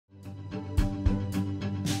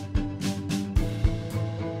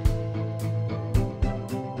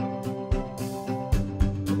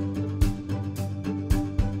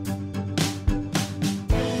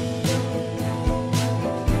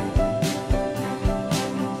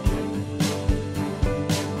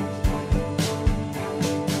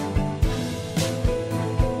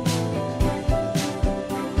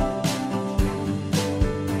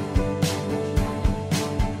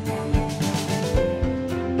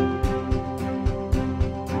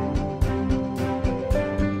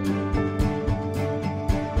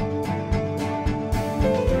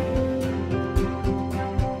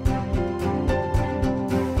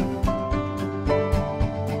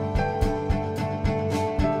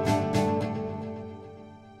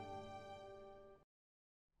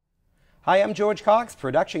Hi, I'm George Cox,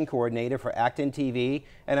 production coordinator for ActonTV,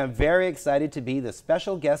 and I'm very excited to be the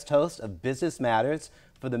special guest host of Business Matters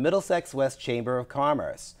for the Middlesex West Chamber of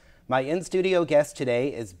Commerce. My in-studio guest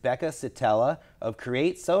today is Becca Sitella of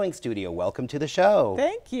Create Sewing Studio. Welcome to the show.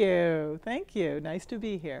 Thank you. Thank you. Nice to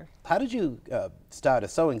be here. How did you start a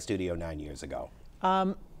sewing studio 9 years ago?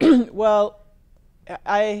 Well,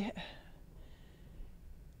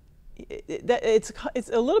 it's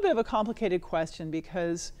a little bit of a complicated question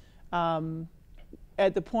because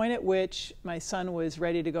at the point at which my son was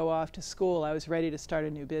ready to go off to school, I was ready to start a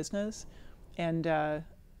new business, and I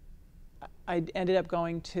ended up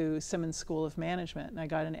going to Simmons School of Management, and I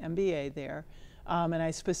got an MBA there, and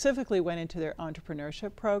I specifically went into their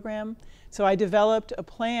entrepreneurship program. So I developed a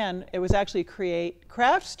plan. It was actually Create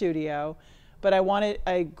Craft Studio, but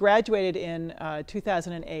I graduated in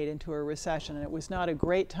 2008 into a recession, and it was not a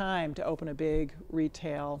great time to open a big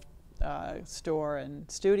retail store and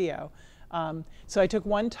studio. So I took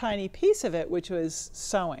one tiny piece of it, which was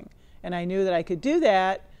sewing. And I knew that I could do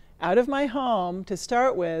that out of my home to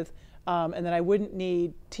start with, and that I wouldn't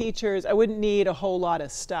need teachers, I wouldn't need a whole lot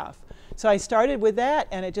of stuff. So I started with that,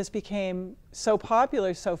 and it just became so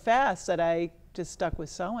popular so fast that I just stuck with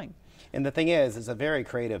sewing. And the thing is, it's a very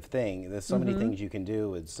creative thing. There's so many things you can do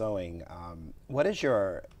with sewing. What is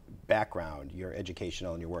your background, your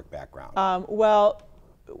educational and your work background? Well,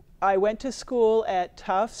 I went to school at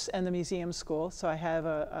Tufts and the Museum School, so I have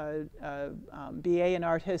a BA in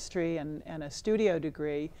art history and a studio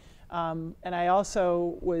degree. And I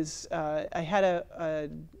also was, I had a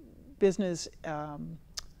business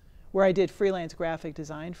where I did freelance graphic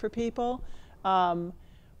design for people.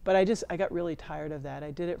 But I got really tired of that.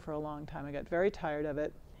 I did it for a long time. I got very tired of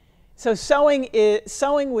it. So sewing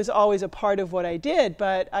was always a part of what I did,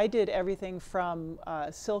 but I did everything from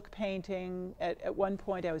silk painting. At one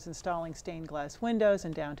point I was installing stained glass windows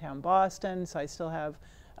in downtown Boston, so I still have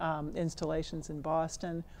installations in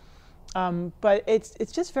Boston. But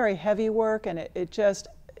it's just very heavy work, and it just,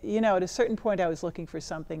 you know, at a certain point I was looking for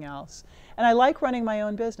something else. And I like running my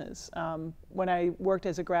own business. When I worked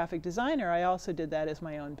as a graphic designer, I also did that as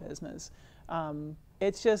my own business.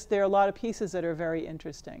 It's just, there are a lot of pieces that are very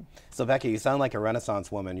interesting. So Becca, you sound like a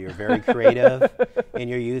Renaissance woman. You're very creative, and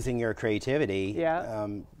you're using your creativity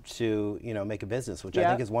to, you know, make a business, which I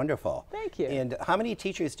think is wonderful. Thank you. And how many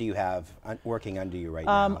teachers do you have working under you right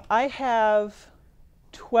now? I have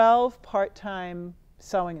 12 part-time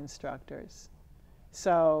sewing instructors.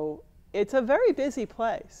 So it's a very busy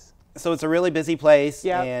place. So it's a really busy place.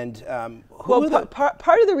 Yeah. And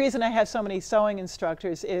part of the reason I have so many sewing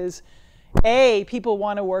instructors is, A, people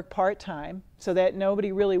want to work part-time, so that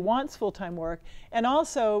nobody really wants full-time work. And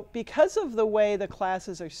also, because of the way the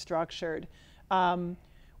classes are structured,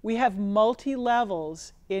 we have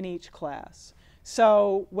multi-levels in each class.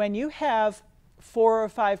 So when you have 4 or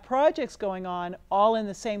 5 projects going on all in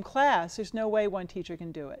the same class, there's no way one teacher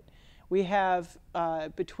can do it. We have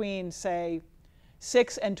between, say,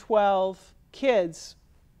 6 and 12 kids,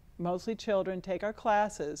 mostly children, take our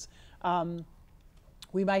classes.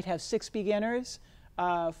 We might have 6 beginners,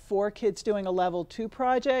 4 kids doing a level 2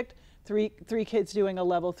 project, three kids doing a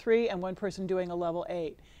level 3, and 1 person doing a level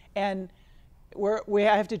 8. And I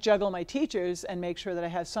have to juggle my teachers and make sure that I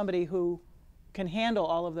have somebody who can handle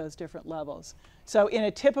all of those different levels. So in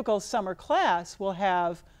a typical summer class, we'll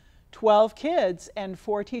have 12 kids and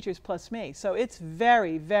 4 teachers plus me. So it's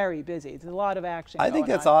very, very busy. There's a lot of action going on. I think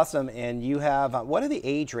that's awesome. And you have, what are the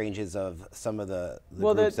age ranges of some of the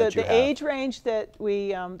groups that you have? The age range that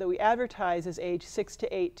we advertise is age 6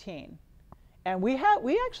 to 18. And we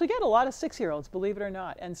actually get a lot of 6-year-olds, believe it or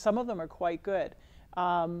not, and some of them are quite good.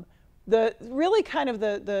 Really kind of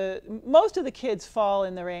most of the kids fall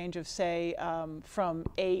in the range of, say, from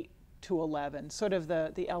 8 to 11, sort of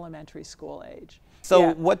the elementary school age.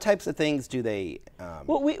 So what types of things do they?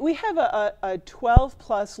 Well, we have a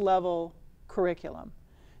 12+ level curriculum.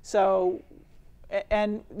 So,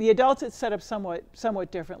 and the adults, it's set up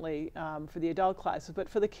somewhat differently for the adult classes, but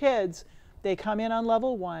for the kids, they come in on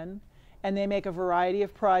level 1, and they make a variety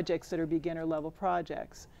of projects that are beginner level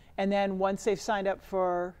projects. And then once they've signed up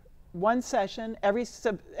for one session, every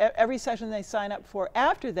session they sign up for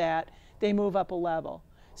after that, they move up a level.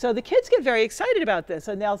 So the kids get very excited about this,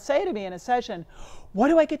 and they'll say to me in a session, "What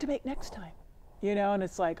do I get to make next time?" You know, and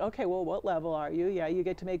it's like, okay, well, what level are you? Yeah, you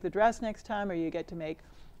get to make the dress next time, or you get to make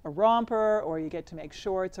a romper, or you get to make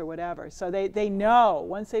shorts or whatever. So they know,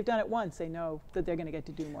 once they've done it once, they know that they're going to get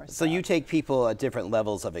to do more stuff. So you take people at different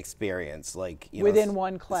levels of experience, like, you within know,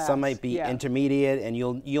 one class. Some might be intermediate, and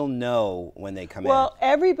you'll know when they come in. Well,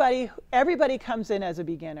 everybody comes in as a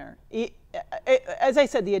beginner. As I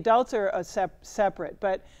said, the adults are separate,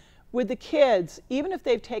 but with the kids, even if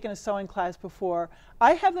they've taken a sewing class before,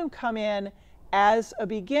 I have them come in as a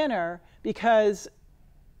beginner because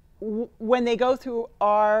when they go through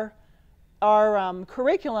our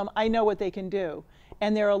curriculum, I know what they can do.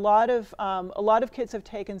 And there are a lot of kids have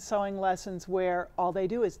taken sewing lessons where all they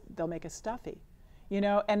do is they'll make a stuffy, you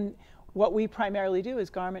know. And what we primarily do is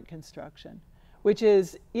garment construction, which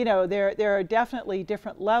is, you know, there are definitely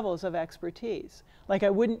different levels of expertise. Like I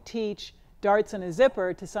wouldn't teach darts and a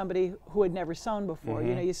zipper to somebody who had never sewn before.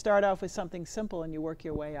 You know, you start off with something simple and you work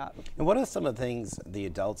your way up. And what are some of the things the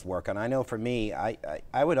adults work on? I know for me,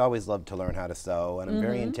 I would always love to learn how to sew, and I'm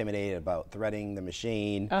very intimidated about threading the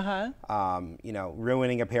machine, you know,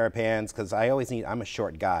 ruining a pair of pants, because I'm a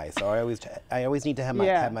short guy, so I always need to have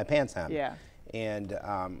my pants hemmed. Yeah. And,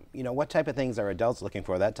 you know, what type of things are adults looking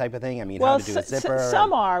for? That type of thing? I mean, well, how to do a zipper?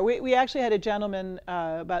 Some are. We actually had a gentleman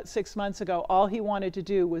about 6 months ago, all he wanted to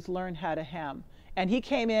do was learn how to hem. And he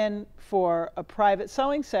came in for a private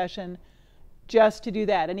sewing session just to do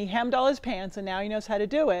that. And he hemmed all his pants, and now he knows how to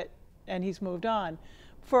do it, and he's moved on.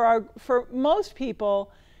 For most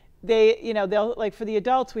people, like for the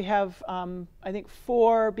adults, we have, I think,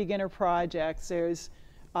 4 beginner projects. There's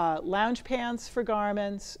lounge pants for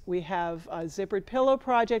garments. We have a zippered pillow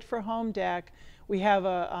project for home deck. We have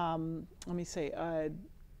a, let me see,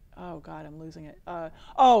 oh God, I'm losing it. An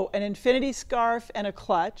infinity scarf and a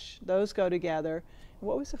clutch. Those go together.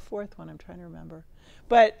 What was the 4th one? I'm trying to remember.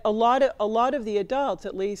 But a lot of the adults,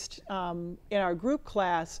 at least in our group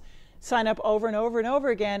class, sign up over and over and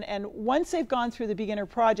over again. And once they've gone through the beginner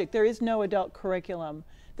project, there is no adult curriculum.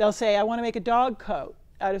 They'll say, I want to make a dog coat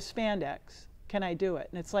out of spandex. Can I do it?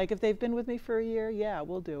 And it's like, if they've been with me for a year, yeah,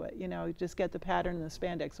 we'll do it. You know, just get the pattern and the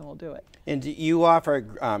spandex and we'll do it. And you offer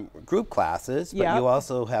group classes, but you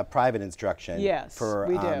also have private instruction for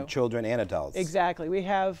we do. Children and adults. Exactly. We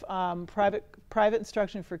have private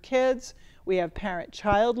instruction for kids. We have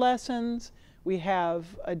parent-child lessons. We have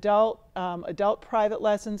adult private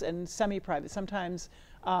lessons and semi-private. Sometimes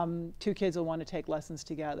 2 kids will want to take lessons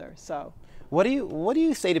together. So. What do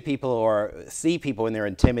you say to people or see people when they're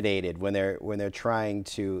intimidated, when they're trying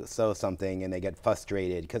to sew something and they get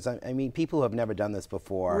frustrated? Because I mean, people who have never done this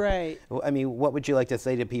before. Right. I mean, what would you like to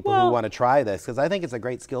say to people who want to try this? Because I think it's a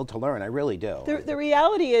great skill to learn. I really do. The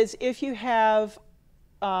reality is, if you have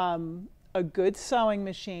a good sewing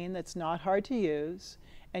machine that's not hard to use,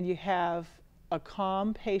 and you have a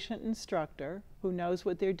calm, patient instructor who knows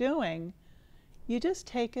what they're doing, you just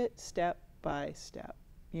take it step by step.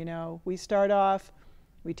 You know, we start off,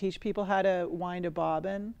 we teach people how to wind a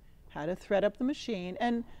bobbin, how to thread up the machine.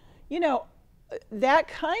 And, you know, that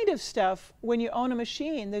kind of stuff, when you own a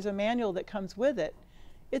machine, there's a manual that comes with it.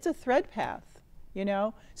 It's a thread path, you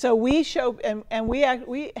know. So we show, and we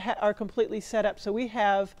are completely set up. So we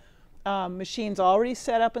have machines already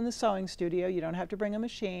set up in the sewing studio. You don't have to bring a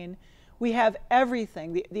machine. We have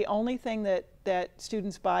everything. The only thing that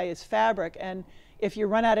students buy is fabric. And if you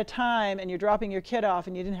run out of time and you're dropping your kid off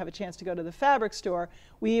and you didn't have a chance to go to the fabric store,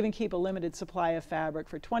 we even keep a limited supply of fabric.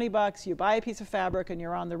 For 20 bucks, you buy a piece of fabric and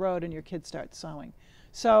you're on the road and your kid starts sewing.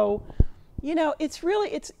 So, you know,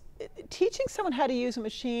 teaching someone how to use a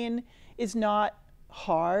machine is not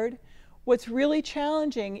hard. What's really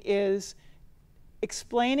challenging is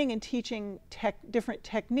explaining and teaching different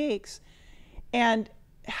techniques and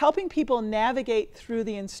helping people navigate through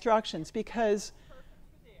the instructions, because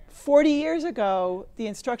 40 years ago, the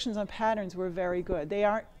instructions on patterns were very good. They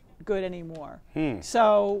aren't good anymore.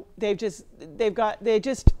 So they just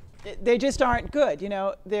aren't good. You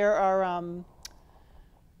know, there's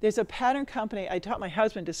a pattern company. I taught my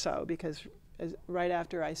husband to sew because right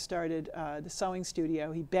after I started the sewing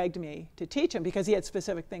studio, he begged me to teach him because he had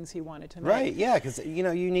specific things he wanted to make. Right, yeah, because you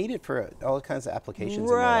know, you need it for all kinds of applications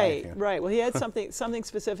right, in your life. Right, well, he had something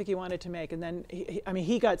specific he wanted to make, and then,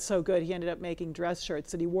 he got so good, he ended up making dress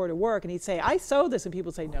shirts that he wore to work, and he'd say, I sewed this, and people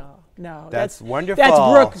would say, no. That's wonderful. That's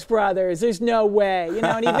Brooks Brothers, there's no way. You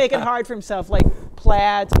know, and he'd make it hard for himself, like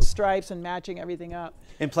plaids and stripes and matching everything up.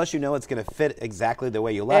 And plus, you know, it's going to fit exactly the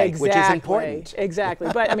way you like, which is important. Exactly.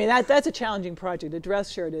 But I mean, that's a challenging project. A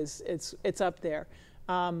dress shirt it's up there.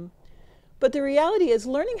 But the reality is,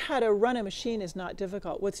 learning how to run a machine is not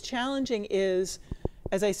difficult. What's challenging is,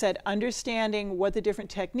 as I said, understanding what the different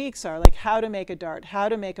techniques are, like how to make a dart, how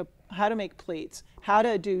to make pleats, how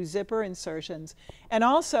to do zipper insertions, and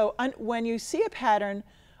also when you see a pattern,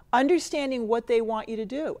 understanding what they want you to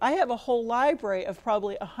do. I have a whole library of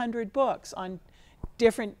probably 100 books on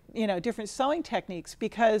different sewing techniques,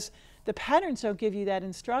 because the patterns don't give you that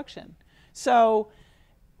instruction. So,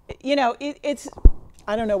 you know, it's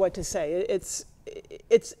I don't know what to say. It's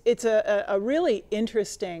a really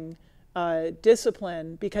interesting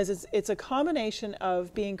discipline, because it's a combination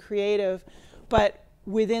of being creative, but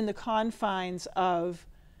within the confines of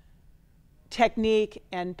technique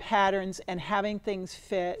and patterns and having things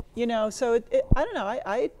fit, you know. So I don't know,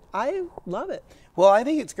 I love it. Well, I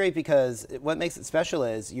think it's great because what makes it special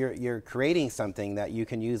is you're creating something that you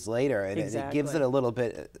can use later, and it gives it a little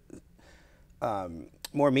bit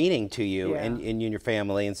more meaning to you and your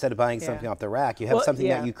family. Instead of buying something off the rack, you have something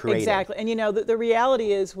that you created. Exactly. And you know, the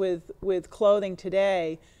reality is with clothing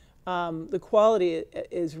today, the quality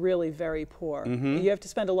is really very poor. You have to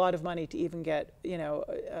spend a lot of money to even get, you know,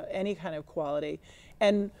 any kind of quality.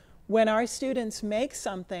 And when our students make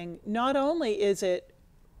something, not only is it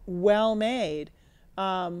well made,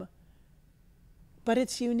 but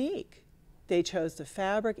it's unique. They chose the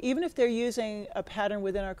fabric. Even if they're using a pattern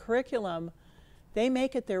within our curriculum, they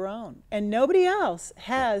make it their own, and nobody else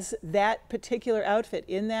has that particular outfit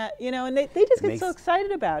in that, you know, and they just get so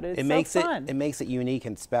excited about it. It's so fun. It makes it unique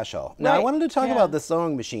and special. Now, I wanted to talk about the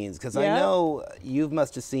sewing machines, because I know you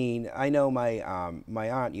must have seen, I know my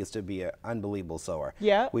my aunt used to be an unbelievable sewer.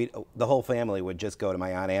 Yeah. The whole family would just go to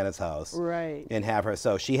my Aunt Anna's house and have her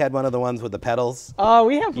sew. She had one of the ones with the pedals. Oh,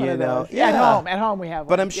 we have one of those. Yeah. At home we have one.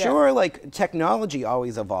 But I'm sure like technology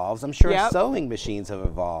always evolves. I'm sure sewing machines have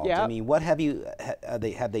evolved. I mean, what have you...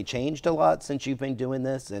 Have they changed a lot since you've been doing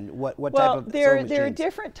this? And what type of sewing machines? There are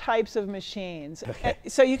different types of machines.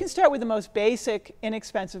 So you can start with the most basic,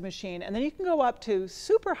 inexpensive machine, and then you can go up to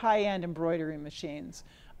super high-end embroidery machines.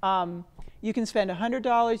 You can spend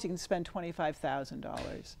 $100, you can spend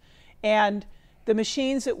 $25,000. And the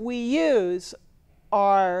machines that we use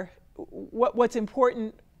are, what's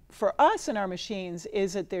important for us in our machines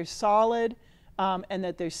is that they're solid and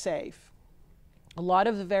that they're safe. A lot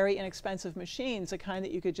of the very inexpensive machines, the kind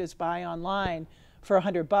that you could just buy online for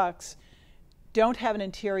 $100, don't have an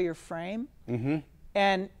interior frame.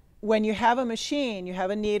 And when you have a machine, you have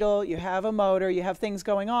a needle, you have a motor, you have things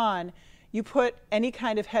going on, you put any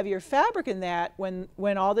kind of heavier fabric in that, when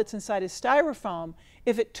all that's inside is styrofoam,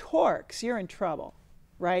 if it torques, you're in trouble.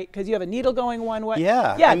 Right, because you have a needle going one way.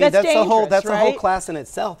 Yeah, I mean, that's a whole class in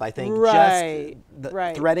itself, I think. Right,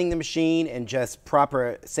 just threading the machine and just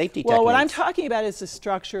proper safety techniques. Well, what I'm talking about is the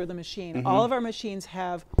structure of the machine. All of our machines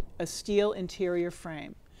have a steel interior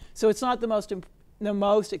frame, so it's not the most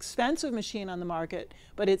expensive machine on the market,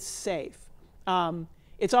 but it's safe.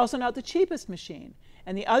 It's also not the cheapest machine.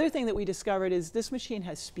 And the other thing that we discovered is this machine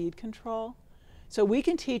has speed control, so we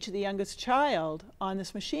can teach the youngest child on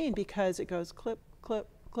this machine because it goes clip, clip,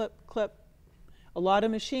 clip, clip. A lot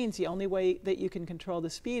of machines, the only way that you can control the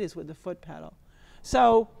speed is with the foot pedal.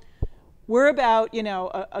 So we're about, you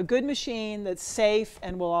know, a good machine that's safe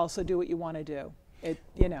and will also do what you want to do.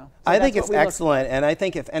 You know. So I think it's excellent, and I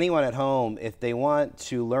think if anyone at home, if they want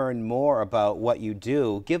to learn more about what you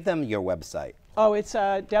do, give them your website. Oh, it's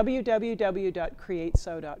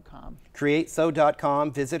www.createsew.com.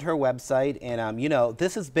 Createsew.com. Visit her website, and you know,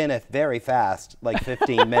 this has been a very fast, like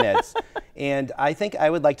 15 minutes, and I think I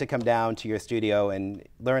would like to come down to your studio and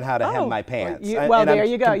learn how to hem my pants. Well, there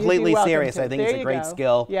you go. Completely serious. I think it's a great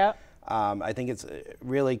skill. Yeah. I think it's a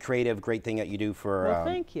really creative, great thing that you do for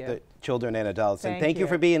thank you. the children and adults. And thank you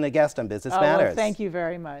for being a guest on Business Matters. Well, thank you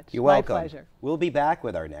very much. You're welcome. My pleasure. We'll be back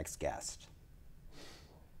with our next guest.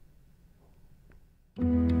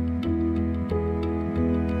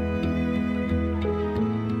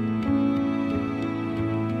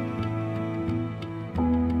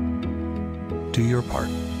 Do your part.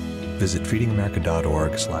 Visit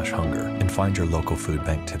feedingamerica.org/hunger and find your local food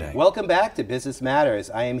bank today. Welcome back to Business Matters.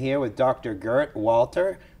 I am here with Dr. Gert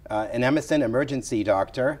Walter, an Emerson emergency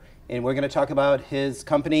doctor, and we're going to talk about his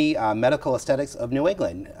company, Medical Aesthetics of New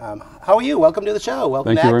England. How are you? Welcome to the show.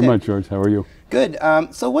 Welcome to Thank you very Acton. much, George. How are you? Good.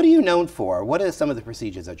 So what are you known for? What are some of the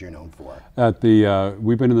procedures that you're known for?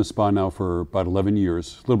 We've been in the spa now for about 11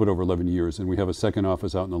 years, a little bit over 11 years, and we have a second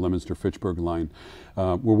office out in the Leominster-Fitchburg line.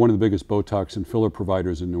 We're one of the biggest Botox and filler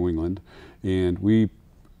providers in New England, and we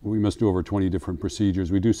must do over 20 different procedures.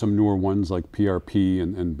 We do some newer ones like PRP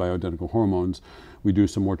and bioidentical hormones. We do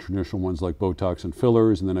some more traditional ones like Botox and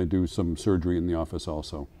fillers, and then I do some surgery in the office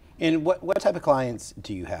also. And what type of clients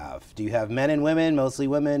do you have? Do you have men and women, mostly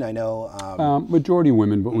women? I know... majority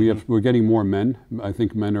women, but we're getting more men. I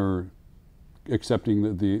think men are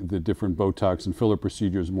accepting the different Botox and filler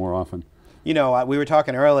procedures more often. You know, we were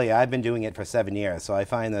talking earlier, I've been doing it for 7 years, so I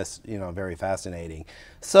find this, you know, very fascinating.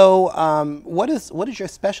 So what is your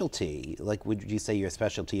specialty? Like, would you say your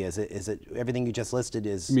specialty is? Is it everything you just listed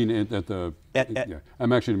is... I mean, yeah.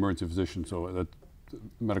 I'm actually an emergency physician, so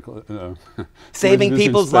medical saving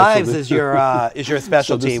people's lives is your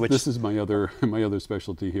specialty. So this is my other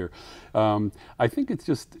specialty here. I think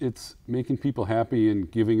it's making people happy and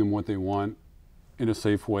giving them what they want in a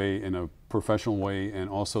safe way, in a professional way, and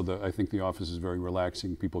also I think the office is very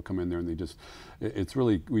relaxing. People come in there and it's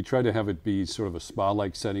really, we try to have it be sort of a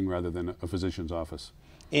spa-like setting rather than a physician's office.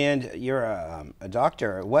 And you're a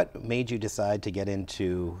doctor. What made you decide to get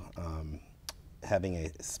into having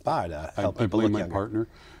a spa to help people look younger? My partner.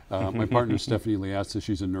 My partner is Stephanie Liatza.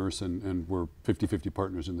 She's a nurse, and we're 50-50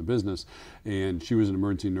 partners in the business. And she was an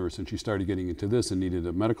emergency nurse, and she started getting into this and needed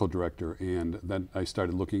a medical director. And then I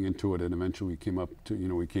started looking into it, and eventually we came up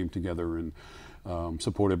to, we came together and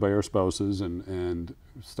supported by our spouses and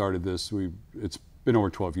started this. It's been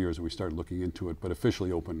over 12 years that we started looking into it, but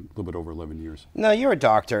officially open a little bit over 11 years. Now, you're a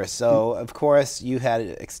doctor, so of course you had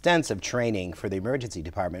extensive training for the emergency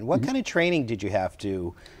department. What kind of training did you have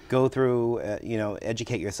to go through,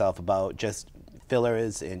 educate yourself about just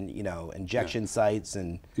fillers and, injection sites?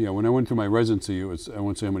 And yeah, when I went through my residency, I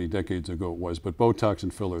won't say how many decades ago it was, but Botox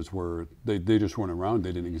and fillers they just weren't around.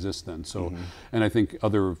 They didn't exist then. So, and I think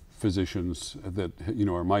other physicians that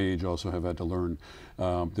are my age also have had to learn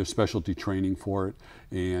their specialty training for it,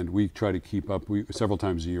 and we try to keep up. Several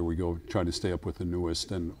times a year we go try to stay up with the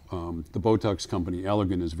newest, and the Botox company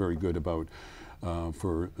Allergan is very good about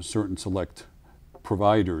for certain select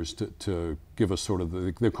providers to give us sort of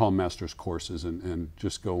they call them master's courses and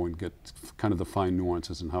just go and get kind of the fine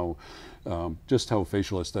nuances and how just how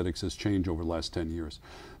facial aesthetics has changed over the last 10 years.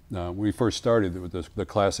 When we first started, the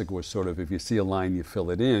classic was sort of if you see a line, you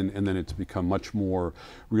fill it in, and then it's become much more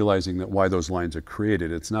realizing that why those lines are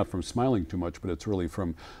created. It's not from smiling too much, but it's really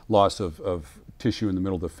from loss of tissue in the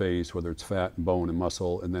middle of the face, whether it's fat and bone and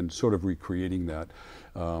muscle, and then sort of recreating that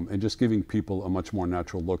and just giving people a much more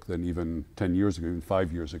natural look than even 10 years ago, even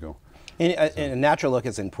 5 years ago. And a natural look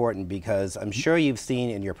is important because I'm sure you've seen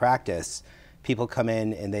in your practice people come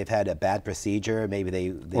in and they've had a bad procedure, maybe they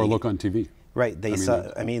or look on TV. Right,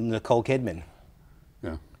 I mean, Nicole Kidman.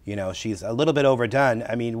 Yeah. She's a little bit overdone.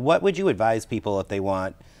 I mean, what would you advise people if they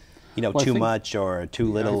want, too much or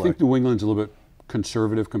too little? I think New England's a little bit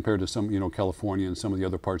conservative compared to some, California and some of the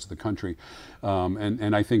other parts of the country,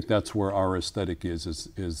 and I think that's where our aesthetic is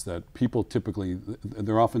that people typically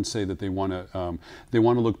they often say that they want to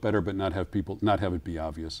look better but not have it be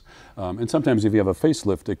obvious, and sometimes if you have a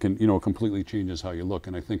facelift, it can completely changes how you look.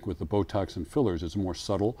 And I think with the Botox and fillers, it's more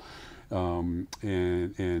subtle.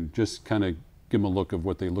 And just kind of give them a look of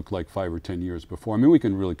what they looked like 5 or 10 years before. I mean, we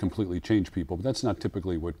can really completely change people, but that's not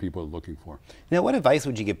typically what people are looking for. Now, what advice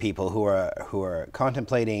would you give people who are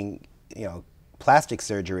contemplating, plastic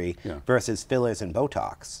surgery versus fillers and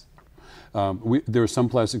Botox? There's some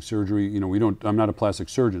plastic surgery. I'm not a plastic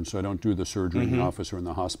surgeon, so I don't do the surgery in the office or in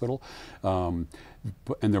the hospital. And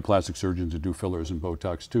there are plastic surgeons who do fillers and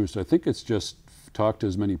Botox too. So I think it's just talk to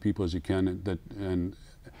as many people as you can, and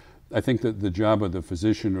I think that the job of the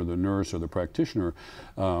physician or the nurse or the practitioner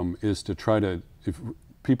is to try to, if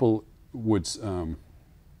people would,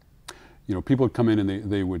 people would come in and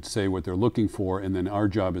they would say what they're looking for, and then our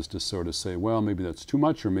job is to sort of say, well, maybe that's too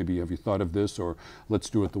much, or maybe have you thought of this, or let's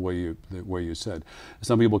do it the way you said.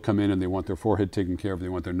 Some people come in and they want their forehead taken care of, they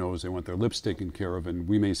want their nose, they want their lips taken care of, and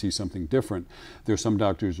we may see something different. There's some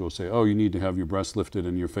doctors who will say, oh, you need to have your breasts lifted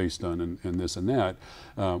and your face done and this and that.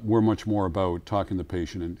 We're much more about talking to the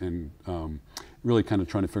patient and really kind of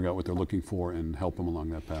trying to figure out what they're looking for and help them along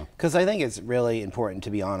that path. Because I think it's really important to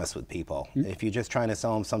be honest with people. If you're just trying to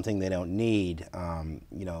sell them something they don't need,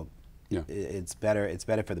 it's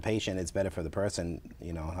better for the patient, it's better for the person,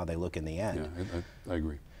 how they look in the end. Yeah, I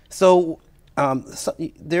agree. So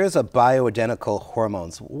there's a bioidentical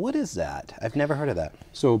hormones. What is that? I've never heard of that.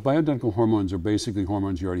 So bioidentical hormones are basically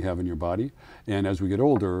hormones you already have in your body. And as we get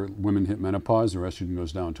older, women hit menopause, their estrogen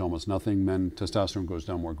goes down to almost nothing. Men, testosterone goes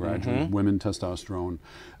down more gradually. Women, testosterone.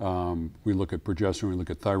 We look at progesterone, we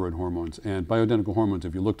look at thyroid hormones. And bioidentical hormones,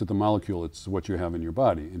 if you looked at the molecule, it's what you have in your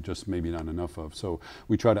body, and just maybe not enough of. So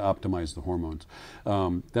we try to optimize the hormones.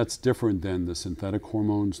 That's different than the synthetic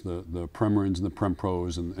hormones, the Premorins and the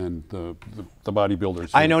Prempros and the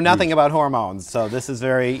bodybuilders. I know nothing about hormones, so this is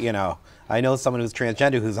very, I know someone who's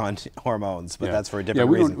transgender who's on hormones, but that's for a different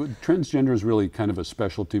reason. Transgender is really kind of a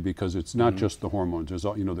specialty because it's not just the hormones. There's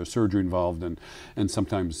there's surgery involved and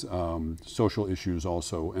sometimes social issues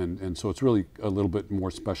also, and so it's really a little bit more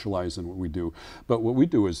specialized than what we do. But what we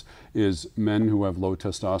do is men who have low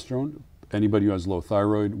testosterone, anybody who has low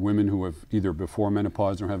thyroid, women who have either before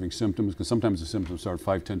menopause or having symptoms, because sometimes the symptoms start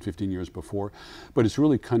 5, 10, 15 years before. But it's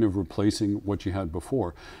really kind of replacing what you had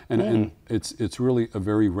before. And it's really a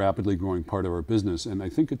very rapidly growing part of our business. And I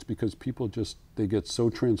think it's because people just, they get so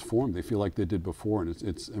transformed. They feel like they did before.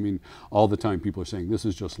 And I mean, all the time people are saying, this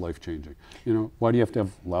is just life-changing. You know, why do you have to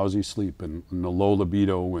have lousy sleep and a low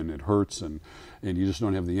libido and it hurts and you just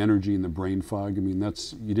don't have the energy and the brain fog? I mean,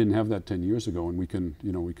 you didn't have that 10 years ago, and we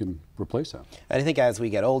can replace that. I think as we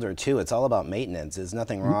get older too, it's all about maintenance. There's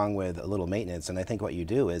nothing wrong with a little maintenance, and I think what you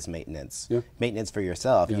do is maintenance. Yeah. Maintenance for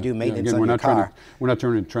yourself. Yeah. You do maintenance Again, on your car. We're not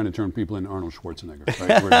trying to turn people into Arnold Schwarzenegger,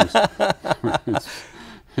 right?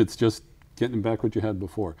 It's just getting back what you had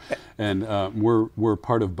before. And we're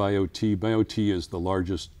part of BioT. BioT is the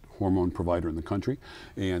largest hormone provider in the country,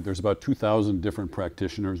 and there's about 2,000 different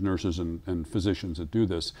practitioners, nurses, and physicians that do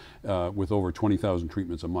this with over 20,000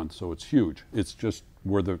 treatments a month. So it's huge. It's just,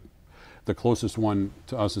 we're the closest one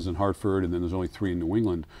to us is in Hartford, and then there's only 3 in New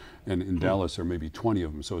England, and in Dallas there may be 20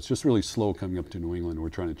 of them. So it's just really slow coming up to New England. We're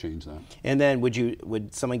trying to change that. And then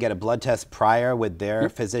would someone get a blood test prior with their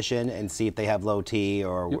physician and see if they have low T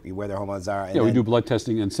or where their hormones are? And we do blood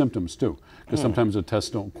testing and symptoms too, because sometimes the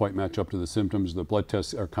tests don't quite match up to the symptoms. The blood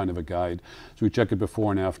tests are kind of a guide. So we check it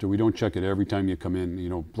before and after. We don't check it every time you come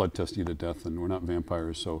in, blood test you to death, and we're not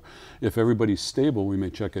vampires. So if everybody's stable, we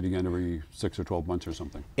may check it again every 6 or 12 months or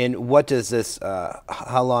something. And what does this,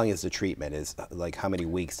 how long is the treatment? Like how many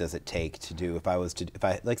weeks does it take to do? If I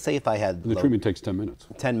had the treatment takes 10 minutes.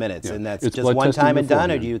 10 minutes, and that's just one time and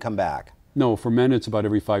done, or do you come back? No, for men it's about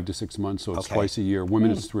every 5 to 6 months, so it's twice a year.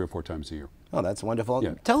 Women it's 3 or 4 times a year. Oh, that's wonderful.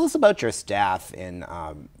 Yeah. Tell us about your staff and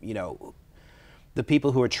the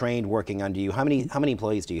people who are trained working under you. How many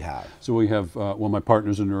employees do you have? So we have, my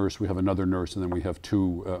partner's a nurse, we have another nurse, and then we have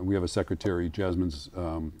 2, we have a secretary, Jasmine's,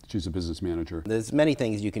 she's a business manager. There's many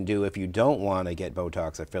things you can do if you don't want to get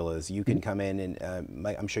Botox or fillers. You can come in and,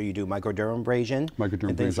 I'm sure you do microdermabrasion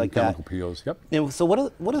and things like chemical that. peels, yep. And so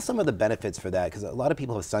what are some of the benefits for that? Because a lot of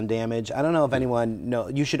people have sun damage. I don't know if anyone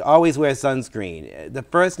knows. You should always wear sunscreen. The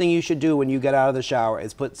first thing you should do when you get out of the shower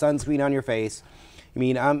is put sunscreen on your face. I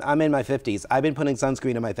mean, I'm in my 50s. I've been putting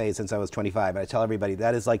sunscreen on my face since I was 25. And I tell everybody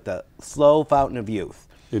that is like the slow fountain of youth.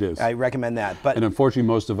 It is. I recommend that. And unfortunately,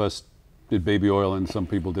 most of us did baby oil, and some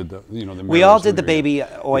people did the we all did the baby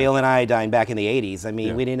oil and iodine back in the 80s. I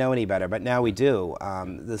mean, we didn't know any better, but now we do.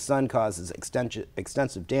 The sun causes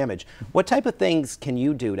extensive damage. What type of things can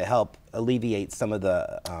you do to help alleviate some of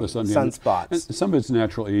the sunspots? And some of it's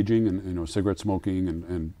natural aging and cigarette smoking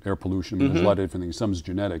and air pollution. There's a lot of different things. Some is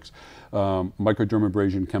genetics.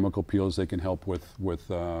 Microdermabrasion, chemical peels, they can help with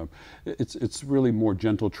it's really more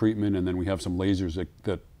gentle treatment, and then we have some lasers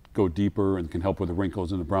that go deeper and can help with the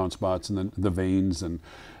wrinkles and the brown spots and then the veins and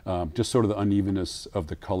just sort of the unevenness of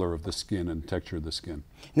the color of the skin and texture of the skin.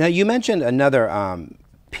 Now you mentioned another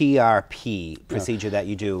PRP procedure that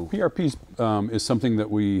you do. PRP is something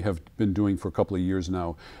that we have been doing for a couple of years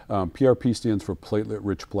now. PRP stands for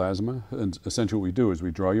platelet-rich plasma, and essentially what we do is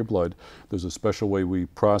we draw your blood. There's a special way we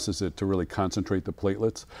process it to really concentrate the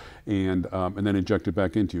platelets, and then inject it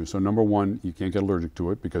back into you. So number one, you can't get allergic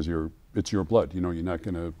to it because it's your blood. You're not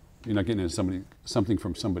getting into something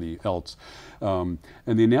from somebody else. And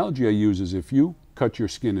the analogy I use is if you cut your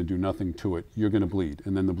skin and do nothing to it, you're going to bleed,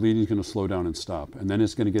 and then the bleeding is going to slow down and stop, and then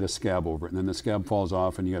it's going to get a scab over it, and then the scab falls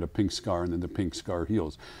off and you got a pink scar, and then the pink scar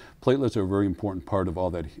heals. Platelets are a very important part of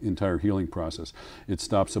all that entire healing process. It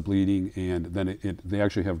stops the bleeding, and then they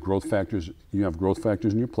actually have growth factors. You have growth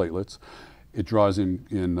factors in your platelets. It draws in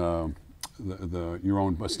your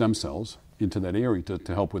own stem cells into that area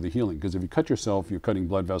to help with the healing. Because if you cut yourself, you're cutting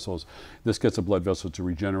blood vessels. This gets a blood vessel to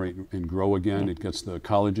regenerate and grow again. It gets the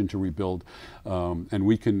collagen to rebuild. And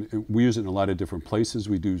we use it in a lot of different places.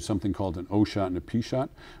 We do something called an O shot and a P shot.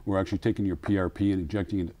 We're actually taking your PRP and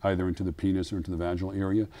injecting it either into the penis or into the vaginal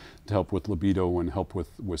area to help with libido and help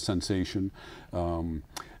with sensation.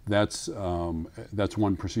 That's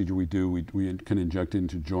one procedure we do. We can inject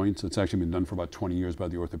into joints. It's actually been done for about 20 years by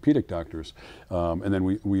the orthopedic doctors. And then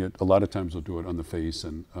we a lot of times will do it on the face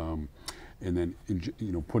and then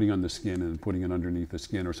putting on the skin and putting it underneath the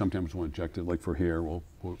skin, or sometimes we'll inject it like for hair. We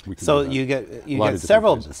can so you get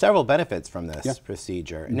several benefits from this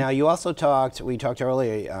procedure. Now you also we talked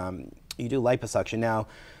earlier. You do liposuction. Now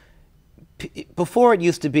before it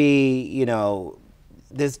used to be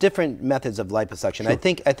there's different methods of liposuction. Sure.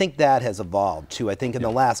 I think that has evolved too. I think in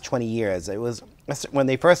the last 20 years, it was when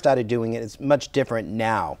they first started doing it. It's much different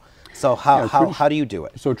now. So how do you do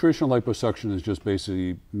it? So traditional liposuction is just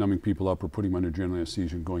basically numbing people up or putting them under general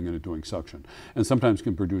anesthesia and going in and doing suction, and sometimes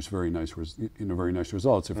can produce very nice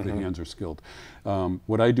results if the hands are skilled.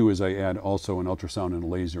 What I do is I add also an ultrasound and a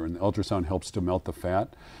laser, and the ultrasound helps to melt the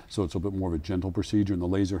fat, so it's a bit more of a gentle procedure, and the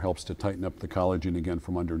laser helps to tighten up the collagen again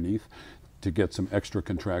from underneath to get some extra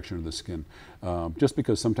contraction of the skin. Just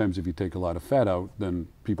because sometimes if you take a lot of fat out, then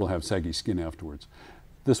people have saggy skin afterwards.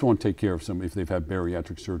 This won't take care of some if they've had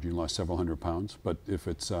bariatric surgery and lost several hundred pounds. But if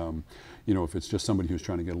it's, if it's just somebody who's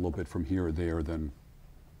trying to get a little bit from here or there, then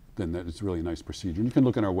that is really a nice procedure. And you can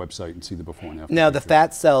look on our website and see the before and after. Now, the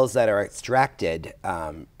fat cells that are extracted,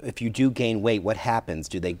 if you do gain weight, what happens?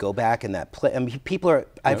 Do they go back in that place? I mean,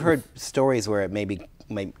 I've heard stories where it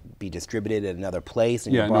might be distributed at another place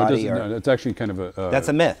in your body. No, it's actually kind of a... that's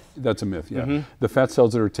a myth. That's a myth, yeah. The fat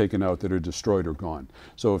cells that are taken out, that are destroyed, are gone.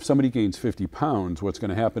 So if somebody gains 50 pounds, what's going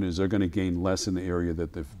to happen is they're going to gain less in the area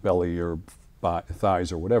that the belly or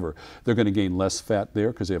thighs or whatever. They're going to gain less fat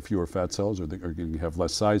there because they have fewer fat cells, or they're going to have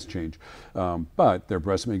less size change. But their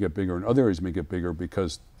breasts may get bigger and other areas may get bigger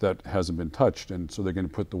because that hasn't been touched, and so they're going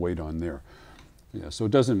to put the weight on there. Yeah, so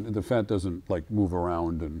the fat doesn't like move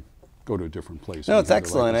around and go to a different place. No, it's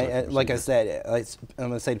excellent. Like I said, I'm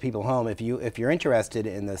going to say to people home, if you're interested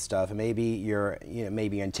in this stuff, and maybe you're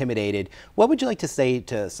maybe intimidated, what would you like to say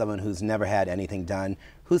to someone who's never had anything done,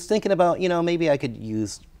 who's thinking about, maybe I could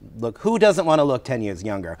who doesn't want to look 10 years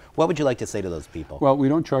younger? What would you like to say to those people? Well, we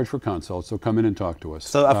don't charge for consults, so come in and talk to us.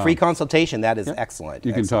 So a free consultation, that is excellent.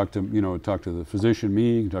 You can talk to the physician,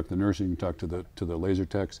 me, you can talk to the nurse, you can talk to the laser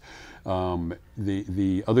techs.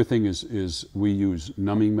 The other thing is we use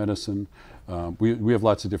numbing medicine. We have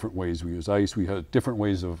lots of different ways. We use ice. We have different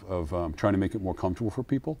ways of trying to make it more comfortable for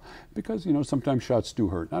people, because sometimes shots do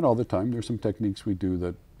hurt. Not all the time. There's some techniques we do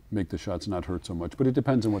that make the shots not hurt so much, but it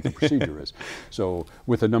depends on what the procedure is. So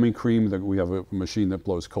with a numbing cream, we have a machine that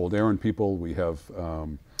blows cold air on people. We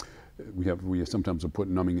sometimes will put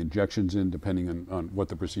numbing injections in depending on what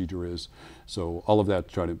the procedure is. So all of that,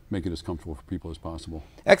 try to make it as comfortable for people as possible.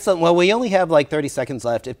 Excellent. Well, we only have like 30 seconds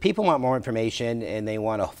left. If people want more information and they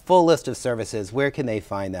want a full list of services, where can they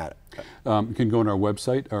find that? You can go on our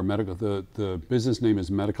website. The business name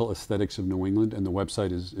is Medical Aesthetics of New England, and the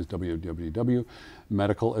website is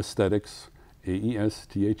www.medicalaesthetics,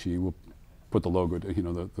 AESTHE. We'll put the logo,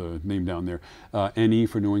 the name down there,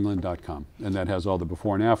 NEforNewEngland.com, and that has all the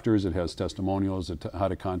before and afters. It has testimonials, how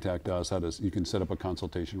to contact us, you can set up a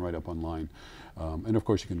consultation right up online, and of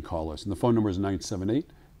course you can call us. And the phone number is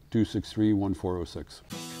 978-263-1406.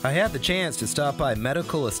 I had the chance to stop by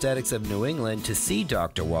Medical Aesthetics of New England to see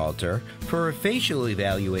Dr. Walter for a facial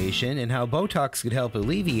evaluation and how Botox could help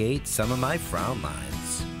alleviate some of my frown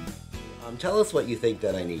lines. Tell us what you think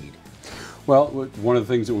that I need. Well, one of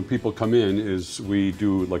the things that when people come in is we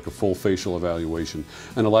do like a full facial evaluation.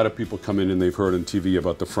 And a lot of people come in and they've heard on TV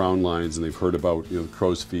about the frown lines and they've heard about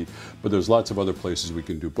crow's feet, but there's lots of other places we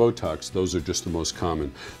can do Botox. Those are just the most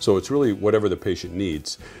common. So it's really whatever the patient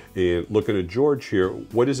needs. And looking at George here,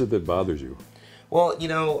 what is it that bothers you? Well,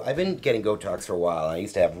 I've been getting Botox for a while. I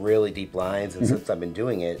used to have really deep lines, and since I've been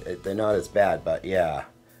doing it, they're not as bad, but yeah,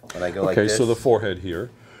 when I go like this. Okay, so the forehead here.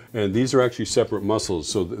 And these are actually separate muscles.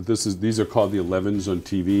 So these are called the 11s on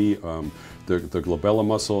TV. The glabella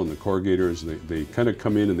muscle and the corrugators, they kind of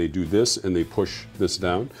come in and they do this and they push this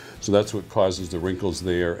down. So that's what causes the wrinkles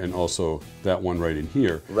there, and also that one right in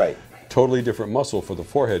here. Right. Totally different muscle for the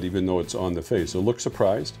forehead, even though it's on the face. So look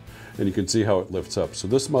surprised, and you can see how it lifts up. So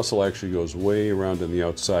this muscle actually goes way around on the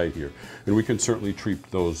outside here. And we can certainly treat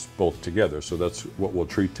those both together. So that's what we'll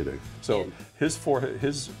treat today. So his forehead,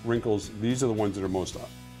 his wrinkles, these are the ones that are most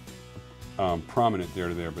prominent there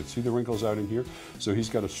to there, but see the wrinkles out in here? So he's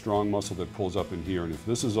got a strong muscle that pulls up in here, and if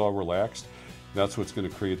this is all relaxed, that's what's going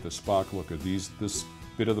to create the Spock look of this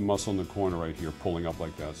bit of the muscle in the corner right here pulling up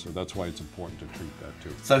like that. So that's why it's important to treat that too.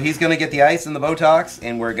 So he's going to get the ice and the Botox,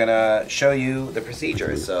 and we're going to show you the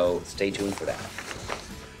procedure, so stay tuned for that.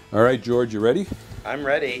 All right, George, you ready? I'm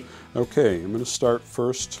ready. Okay, I'm going to start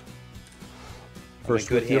first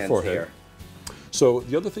with your forehead. Here. So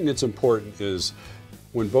the other thing that's important is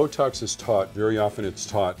when Botox is taught, very often it's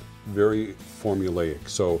taught very formulaic.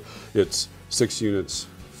 So it's 6 units,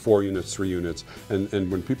 4 units, 3 units, and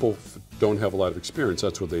when people don't have a lot of experience,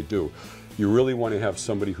 that's what they do. You really want to have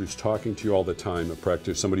somebody who's talking to you all the time, a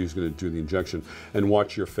practitioner, somebody who's going to do the injection, and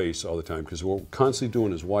watch your face all the time, because what we're constantly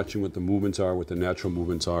doing is watching what the movements are, what the natural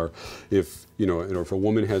movements are. If if a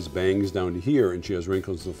woman has bangs down to here and she has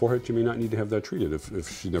wrinkles in the forehead, she may not need to have that treated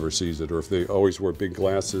if she never sees it, or if they always wear big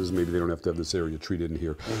glasses, maybe they don't have to have this area treated in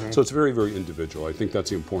here. So it's very, very individual. I think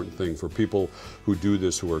that's the important thing for people who do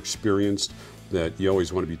this, who are experienced. that you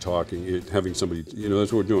always want to be talking, having somebody, you know,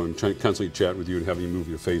 that's what we're doing, trying to constantly chat with you and having you move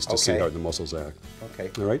your face to see how the muscles act. Okay.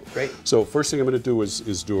 All right? Great. So first thing I'm going to do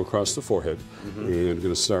is do across the forehead. And I'm going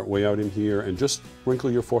to start way out in here and just wrinkle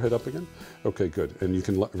your forehead up again. Okay, good. And you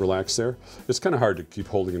can relax there. It's kind of hard to keep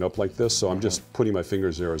holding it up like this, so I'm just putting my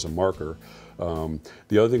fingers there as a marker.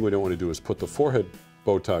 The other thing we don't want to do is put the forehead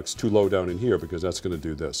Botox too low down in here, because that's going to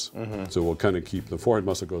do this. So we'll kind of keep the forehead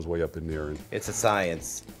muscle goes way up in there. And It's a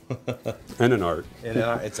science. and an art.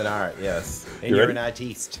 It's an art, yes. And You you're ready? an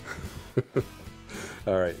artiste.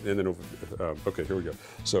 All right, and then okay, here we go.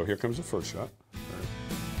 So here comes the first shot.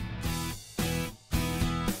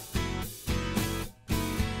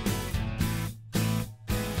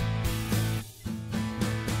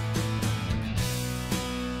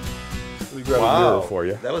 Let me grab a mirror for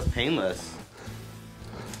you. That was painless.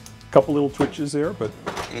 Couple little twitches there, but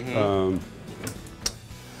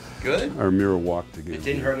Good. our mirror walked again. It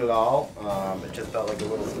didn't hurt at all. It just felt like a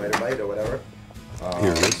little spider bite or whatever.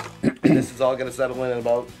 Here it is. And this is all going to settle in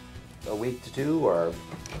about a week to 2, or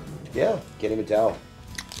yeah, can't even tell.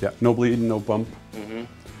 Yeah, no bleeding, no bump.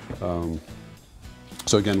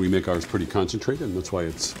 So again, we make ours pretty concentrated, and that's why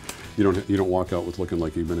it's you don't walk out with looking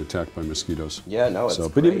like you've been attacked by mosquitoes. Yeah, no, it's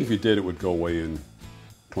But great. even if you did, it would go away in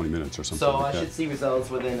 20 minutes or something So like I that. should see results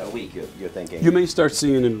within a week, you're thinking? You may start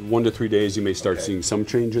seeing in 1 to 3 days, you may start seeing some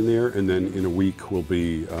change in there, and then in a week will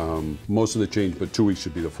be most of the change, but 2 weeks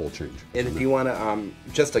should be the full change. And if you want to,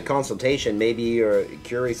 just a consultation, maybe you're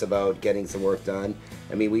curious about getting some work done.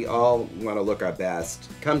 I mean, we all want to look our best.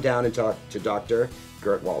 Come down and talk to Dr.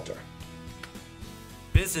 Gert Walter.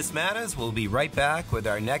 Business Matters will be right back with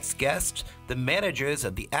our next guest, the managers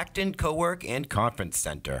of the Acton Cowork and Conference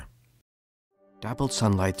Center. Dappled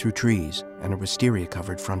sunlight through trees and a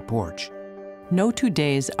wisteria-covered front porch. No 2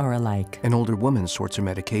 days are alike, An older woman sorts her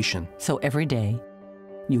medication. so every day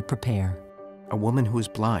you prepare. A woman who is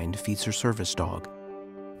blind feeds her service dog.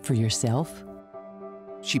 For yourself,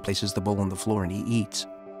 She places the bowl on the floor and he eats.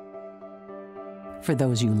 for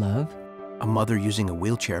those you love, A mother using a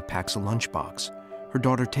wheelchair packs a lunchbox. Her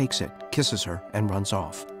daughter takes it, kisses her, and runs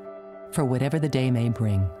off. for whatever the day may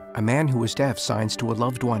bring. A man who is deaf signs to a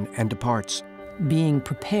loved one and departs. Being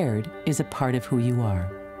prepared is a part of who you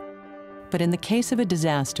are. But in the case of a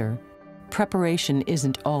disaster, preparation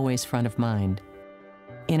isn't always front of mind.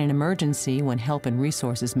 In an emergency, when help and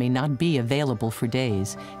resources may not be available for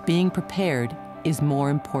days, being prepared is more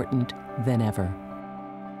important than ever.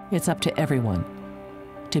 It's up to everyone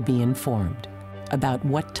to be informed about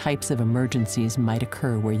what types of emergencies might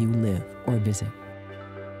occur where you live or visit.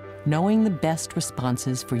 Knowing the best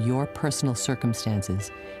responses for your personal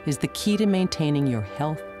circumstances is the key to maintaining your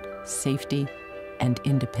health, safety, and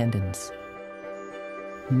independence.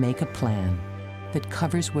 Make a plan that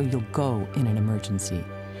covers where you'll go in an emergency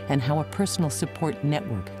and how a personal support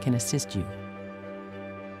network can assist you.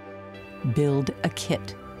 Build a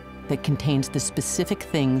kit that contains the specific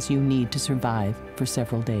things you need to survive for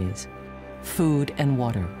several days: food and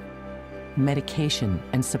water, medication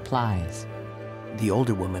and supplies, The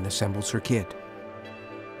older woman assembles her kit.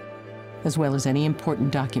 as well as any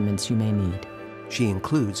important documents you may need. She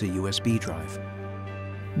includes a USB drive.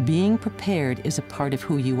 Being prepared is a part of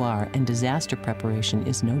who you are, and disaster preparation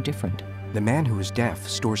is no different. The man who is deaf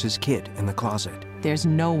stores his kit in the closet. There's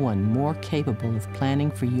no one more capable of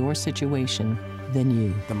planning for your situation than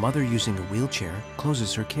you. The mother using a wheelchair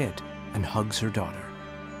closes her kit and hugs her daughter.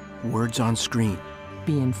 Words on screen.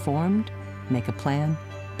 Be informed, make a plan,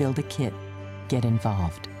 build a kit, get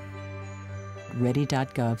involved.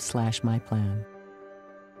 Ready.gov/myplan.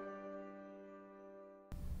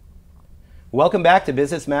 Welcome back to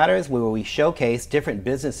Business Matters, where we showcase different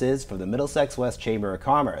businesses from the Middlesex West Chamber of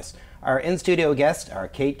Commerce. Our in-studio guests are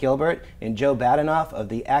Kate Gilbert and Joe Badenoff of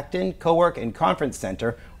the Acton Cowork and Conference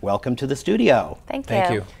Center. Welcome to the studio. Thank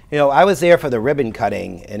you. You know, I was there for the ribbon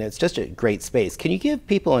cutting, and it's just a great space. Can you give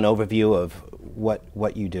people an overview of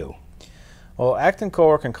what you do? Well, Acton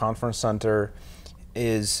Cowork and Conference Center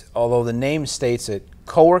is, although the name states it,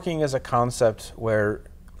 co-working is a concept where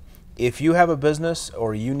if you have a business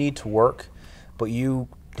or you need to work, but you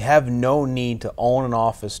have no need to own an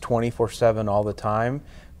office 24/7 all the time,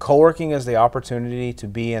 co-working is the opportunity to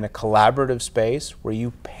be in a collaborative space where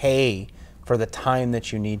you pay for the time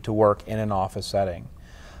that you need to work in an office setting.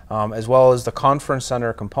 As well as the conference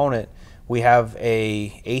center component, we have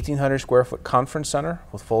a 1,800 square foot conference center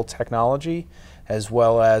with full technology, as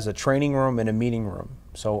well as a training room and a meeting room.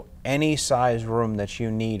 So any size room that you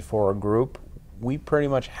need for a group, we pretty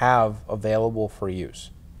much have available for use.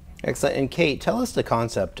 Excellent. And Kate, tell us the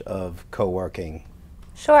concept of co-working.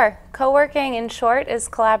 Sure. Co-working, in short, is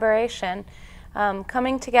collaboration.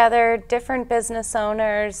 coming together, different business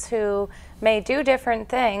owners who may do different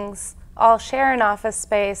things, all share an office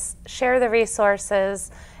space, share the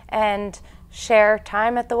resources, and share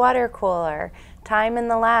time at the water cooler, time in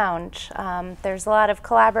the lounge. There's a lot of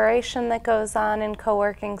collaboration that goes on in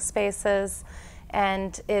co-working spaces,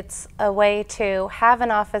 and it's a way to have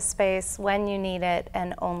an office space when you need it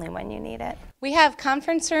and only when you need it. We have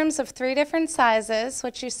conference rooms of 3 different sizes.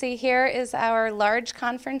 What you see here is our large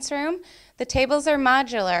conference room. The tables are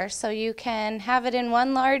modular, so you can have it in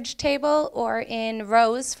one large table or in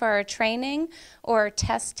rows for a training or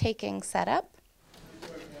test-taking setup.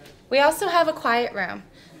 We also have a quiet room.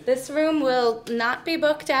 This room will not be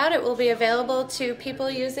booked out. It will be available to people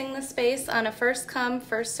using the space on a first-come,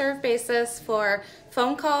 first-served basis for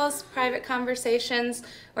phone calls, private conversations,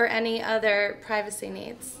 or any other privacy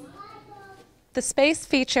needs. The space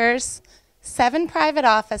features 7 private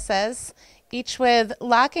offices, each with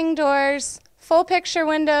locking doors, full picture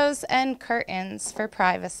windows, and curtains for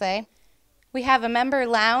privacy. We have a member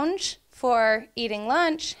lounge for eating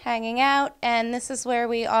lunch, hanging out, and this is where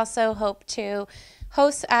we also hope to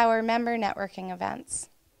host our member networking events.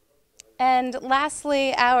 And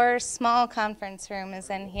lastly, our small conference room is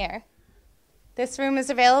in here. This room is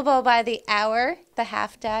available by the hour, the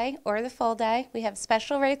half day, or the full day. We have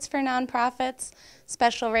special rates for nonprofits,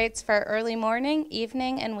 special rates for early morning,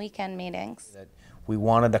 evening, and weekend meetings. We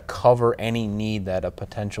wanted to cover any need that a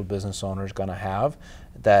potential business owner is going to have,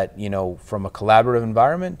 that, you know, from a collaborative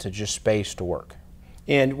environment to just space to work.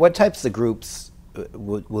 And what types of groups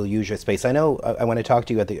will use your space? I know I want to talk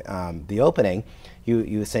to you at the opening.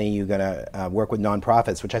 You were saying you're going to work with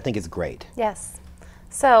nonprofits, which I think is great. Yes.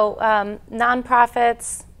 So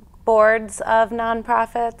nonprofits, boards of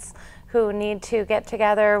nonprofits who need to get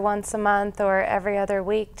together once a month or every other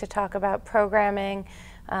week to talk about programming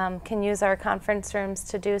can use our conference rooms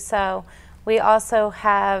to do so. We also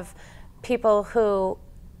have people who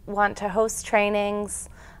want to host trainings,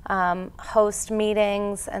 host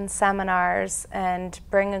meetings and seminars, and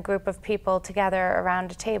bring a group of people together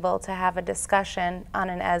around a table to have a discussion on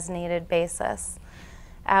an as-needed basis.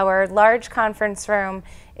 Our large conference room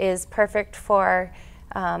is perfect for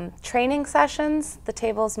training sessions. The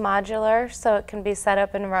table's modular, so it can be set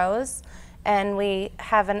up in rows, and we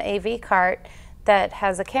have an AV cart that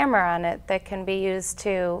has a camera on it that can be used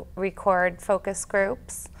to record focus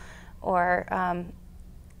groups or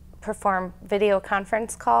perform video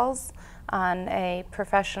conference calls on a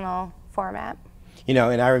professional format. You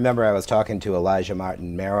know, and I remember I was talking to Elijah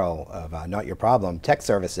Martin Merrill of Not Your Problem Tech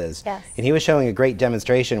Services, yes, and he was showing a great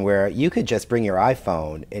demonstration where you could just bring your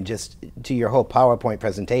iPhone and just do your whole PowerPoint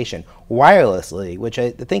presentation wirelessly, which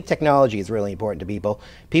I think technology is really important to people.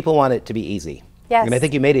 People want it to be easy. Yes. And I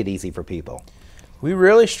think you made it easy for people. We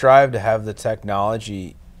really strive to have the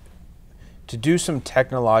technology to do some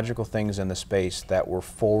technological things in the space that were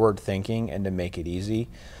forward thinking and to make it easy.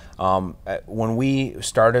 When we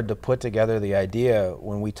started to put together the idea,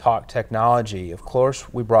 when we talked technology, of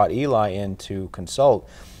course we brought Eli in to consult,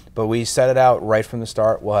 but we set it out right from the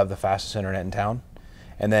start. We'll have the fastest internet in town,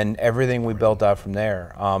 and then everything we built out from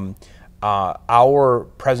there. Our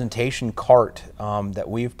presentation cart that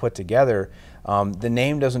we've put together, the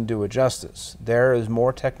name doesn't do it justice. There is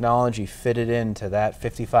more technology fitted into that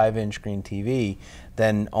 55-inch screen TV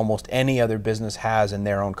than almost any other business has in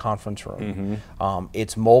their own conference room. Mm-hmm.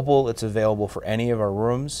 It's mobile, it's available for any of our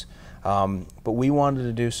rooms, but we wanted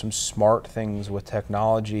to do some smart things with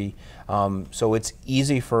technology so it's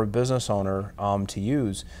easy for a business owner to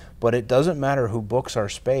use. But it doesn't matter who books our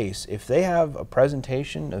space. If they have a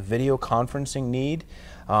presentation, a video conferencing need,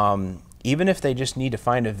 even if they just need to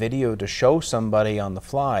find a video to show somebody on the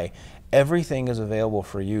fly, everything is available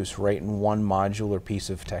for use right in one modular piece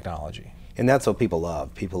of technology. And that's what people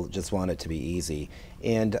love. People just want it to be easy.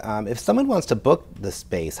 And if someone wants to book the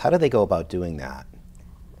space, how do they go about doing that?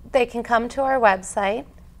 They can come to our website,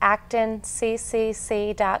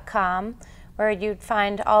 ActonCCC.com, where you'd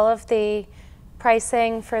find all of the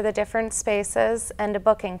pricing for the different spaces and a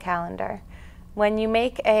booking calendar. When you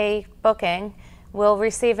make a booking, we'll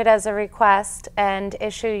receive it as a request and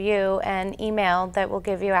issue you an email that will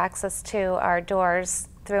give you access to our doors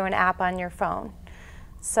through an app on your phone.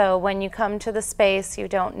 So when you come to the space, you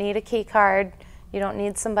don't need a key card, you don't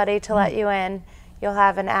need somebody to let you in. You'll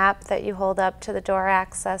have an app that you hold up to the door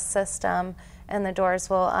access system, and the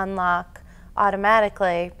doors will unlock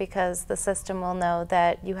automatically because the system will know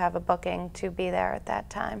that you have a booking to be there at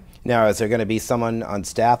that time. Now, is there going to be someone on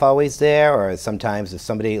staff always there, or sometimes if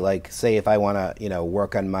somebody, like, say if I want to, you know,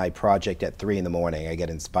 work on my project at 3 in the morning, I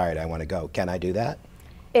get inspired, I want to go, can I do that?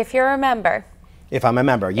 If you're a member, If I'm a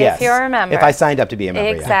member, yes. If you're a member. If I signed up to be a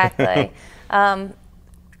member, exactly. Yeah.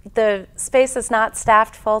 The space is not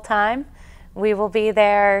staffed full-time. We will be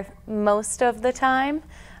there most of the time.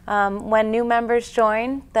 When new members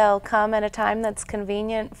join, they'll come at a time that's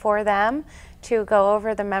convenient for them to go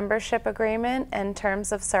over the membership agreement and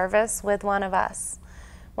terms of service with one of us.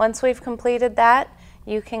 Once we've completed that,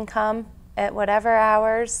 you can come at whatever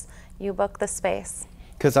hours you book the space.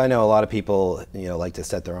 Because I know a lot of people, like to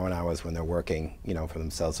set their own hours when they're working, for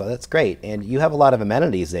themselves. So that's great. And you have a lot of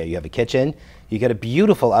amenities there. You have a kitchen. You got a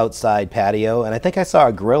beautiful outside patio, and I think I saw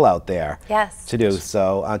a grill out there. Yes. To do.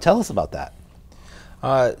 So tell us about that.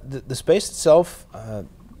 The space itself,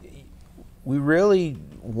 we really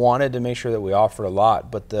wanted to make sure that we offered a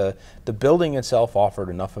lot, but the building itself offered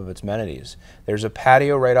enough of its amenities. There's a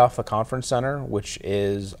patio right off the conference center, which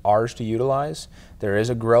is ours to utilize. There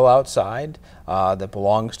is a grill outside that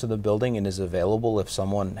belongs to the building and is available if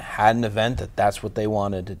someone had an event that's what they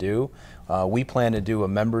wanted to do. We plan to do a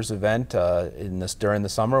members event during the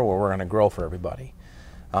summer where we're going to grill for everybody.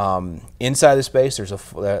 Inside the space,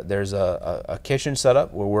 there's a kitchen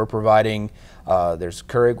setup where we're providing. There's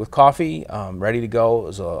Keurig with coffee ready to go.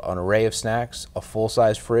 There's an array of snacks, a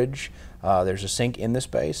full-size fridge. There's a sink in the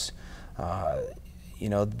space.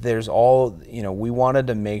 There's all. We wanted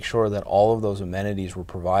to make sure that all of those amenities were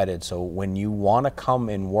provided. So when you want to come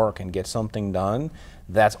and work and get something done,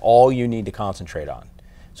 that's all you need to concentrate on.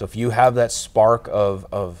 So if you have that spark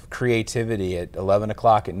of creativity at 11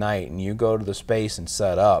 o'clock at night and you go to the space and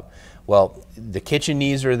set up, well, the kitchen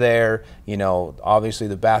needs are there, obviously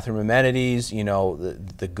the bathroom amenities,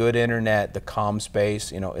 the good internet, the calm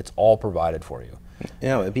space, it's all provided for you.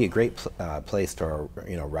 It'd be a great place for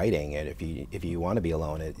writing, and if you want to be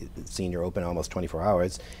alone, seeing you're open almost 24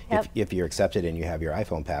 hours. Yep. If you're accepted and you have your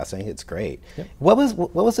iPhone passing, it's great. Yep. What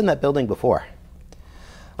was in that building before?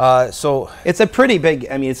 So it's a pretty big.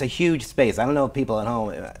 I mean, it's a huge space. I don't know if people at home.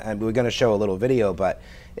 And we're going to show a little video, but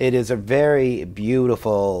it is a very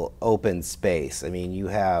beautiful open space. I mean, you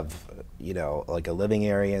have like a living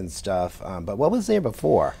area and stuff. But what was there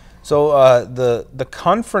before? So the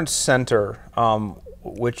conference center,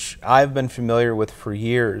 which I've been familiar with for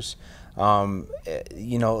years, there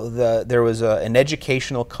was an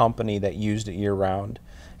educational company that used it year-round,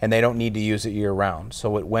 and they don't need to use it year-round.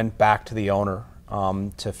 So it went back to the owner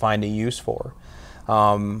to find a use for.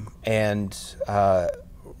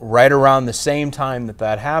 Right around the same time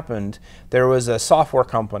that happened, there was a software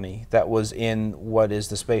company that was in what is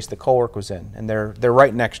the space that Cowork was in, and they're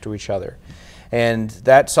right next to each other. And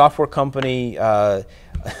that software company,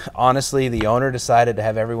 honestly, the owner decided to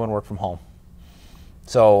have everyone work from home.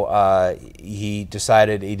 So he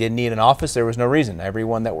decided he didn't need an office. There was no reason.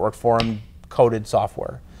 Everyone that worked for him coded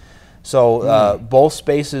software. So both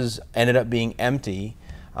spaces ended up being empty.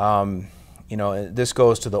 This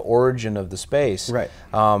goes to the origin of the space. Right.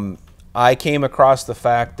 I came across the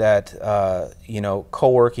fact that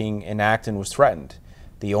co-working in Acton was threatened.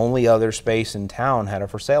 The only other space in town had a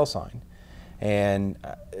for sale sign. And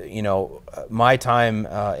my time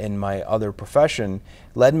in my other profession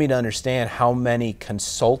led me to understand how many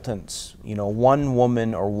consultants, one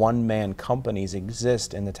woman or one man companies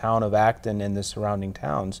exist in the town of Acton and the surrounding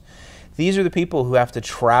towns. These are the people who have to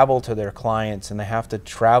travel to their clients and they have to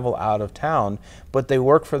travel out of town, but they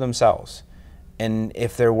work for themselves. And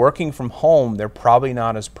if they're working from home, they're probably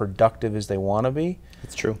not as productive as they want to be.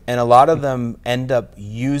 It's true. And a lot of them end up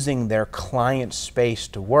using their client space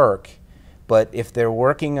to work. But if they're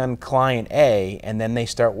working on client A and then they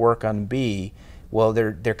start work on B, well,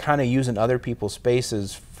 they're kind of using other people's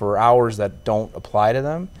spaces for hours that don't apply to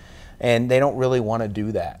them, and they don't really want to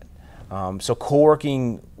do that. So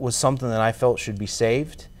co-working was something that I felt should be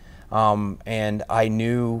saved, and I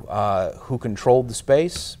knew who controlled the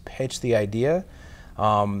space, pitched the idea,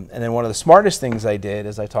 and then one of the smartest things I did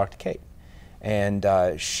is I talked to Kate. And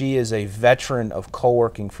she is a veteran of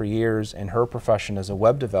co-working for years in her profession as a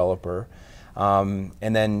web developer. And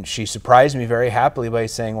then she surprised me very happily by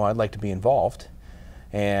saying, well, I'd like to be involved.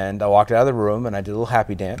 And I walked out of the room and I did a little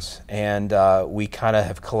happy dance, and we kind of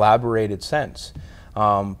have collaborated since.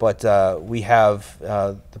 But we have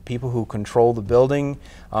the people who control the building,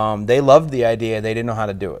 they loved the idea, they didn't know how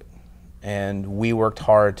to do it. And we worked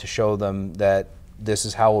hard to show them that this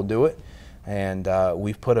is how we'll do it. And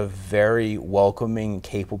we've put a very welcoming,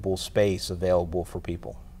 capable space available for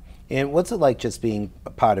people. And what's it like just being a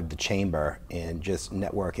part of the chamber and just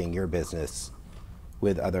networking your business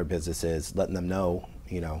with other businesses, letting them know,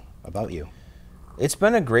 about you? It's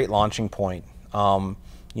been a great launching point.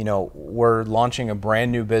 We're launching a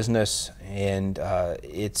brand new business, and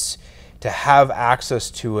it's to have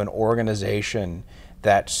access to an organization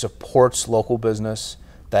that supports local business,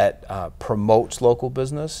 that promotes local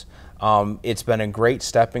business. It's been a great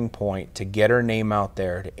stepping point to get our name out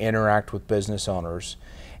there, to interact with business owners,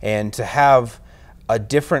 and to have a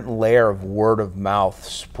different layer of word of mouth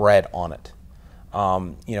spread on it.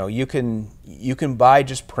 You know, you can buy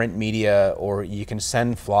just print media, or you can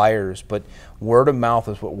send flyers, but word of mouth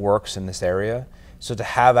is what works in this area. So to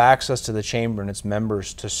have access to the chamber and its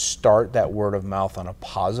members to start that word of mouth on a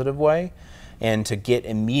positive way, and to get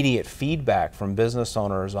immediate feedback from business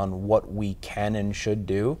owners on what we can and should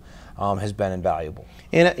do, has been invaluable.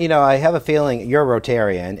 And you know, I have a feeling you're a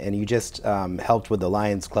Rotarian, and you just helped with the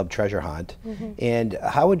Lions Club treasure hunt. And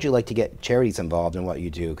how would you like to get charities involved in what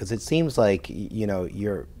you do? Because it seems like, you know,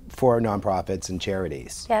 you're for nonprofits and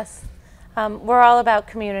charities. Yes, we're all about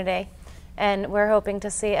community, and we're hoping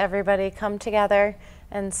to see everybody come together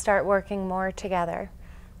and start working more together.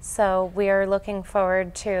 So we are looking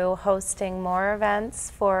forward to hosting more events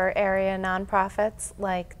for area nonprofits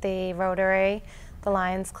like the Rotary, the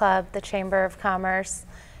Lions Club, the Chamber of Commerce,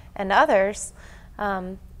 and others,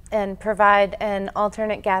 and provide an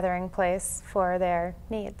alternate gathering place for their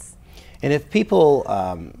needs. And if people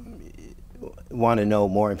want to know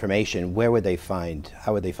more information, where would they find,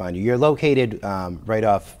 how would they find you? You're located right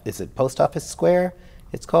off, is it Post Office Square,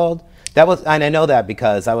 it's called? That was, and I know that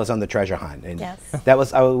because I was on the treasure hunt. And yes. That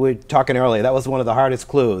was, we were talking earlier, that was one of the hardest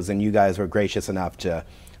clues, and you guys were gracious enough to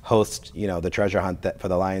host, you know, the treasure hunt for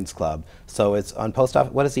the Lions Club. So it's on Post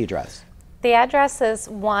Office, what is the address? The address is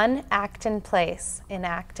 1 Acton Place in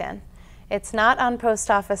Acton. It's not on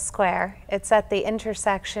Post Office Square. It's at the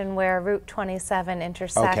intersection where Route 27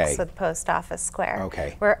 intersects with Post Office Square.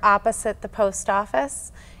 Okay. We're opposite the post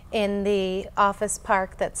office in the office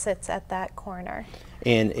park that sits at that corner.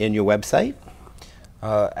 And your website?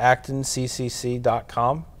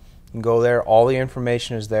 ActonCCC.com. You can go there. All the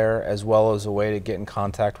information is there, as well as a way to get in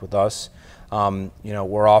contact with us. You know,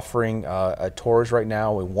 we're offering tours right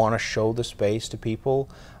now. We want to show the space to people.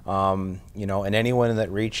 You know, and anyone that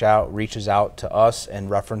reaches out to us and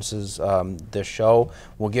references this show,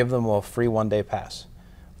 we'll give them a free one-day pass.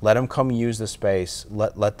 Let them come use the space.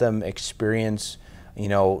 Let them experience, you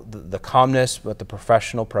know, the calmness, but the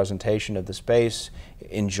professional presentation of the space.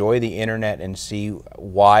 Enjoy the internet and see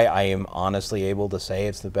why I am honestly able to say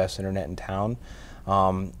it's the best internet in town.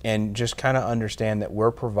 And just kind of understand that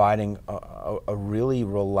we're providing a really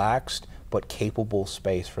relaxed but capable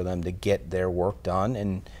space for them to get their work done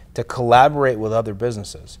and to collaborate with other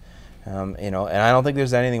businesses. You know, and I don't think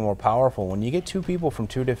there's anything more powerful. When you get two people from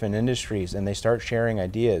two different industries and they start sharing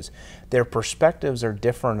ideas, their perspectives are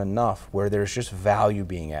different enough where there's just value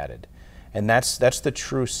being added. And that's the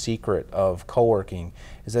true secret of co-working,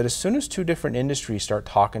 is that as soon as two different industries start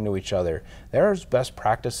talking to each other, there's best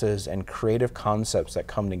practices and creative concepts that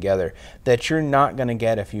come together that you're not going to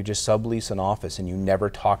get if you just sublease an office and you never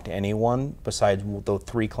talk to anyone besides the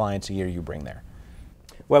 3 clients a year you bring there.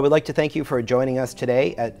 Well, we'd like to thank you for joining us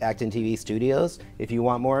today at ActonTV Studios. If you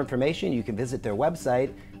want more information, you can visit their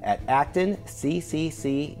website at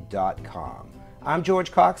ActonCCC.com. I'm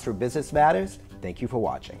George Cox for Business Matters. Thank you for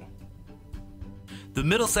watching. The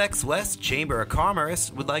Middlesex West Chamber of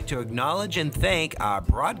Commerce would like to acknowledge and thank our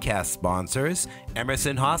broadcast sponsors,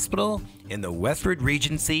 Emerson Hospital and the Westford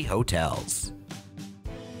Regency Hotels.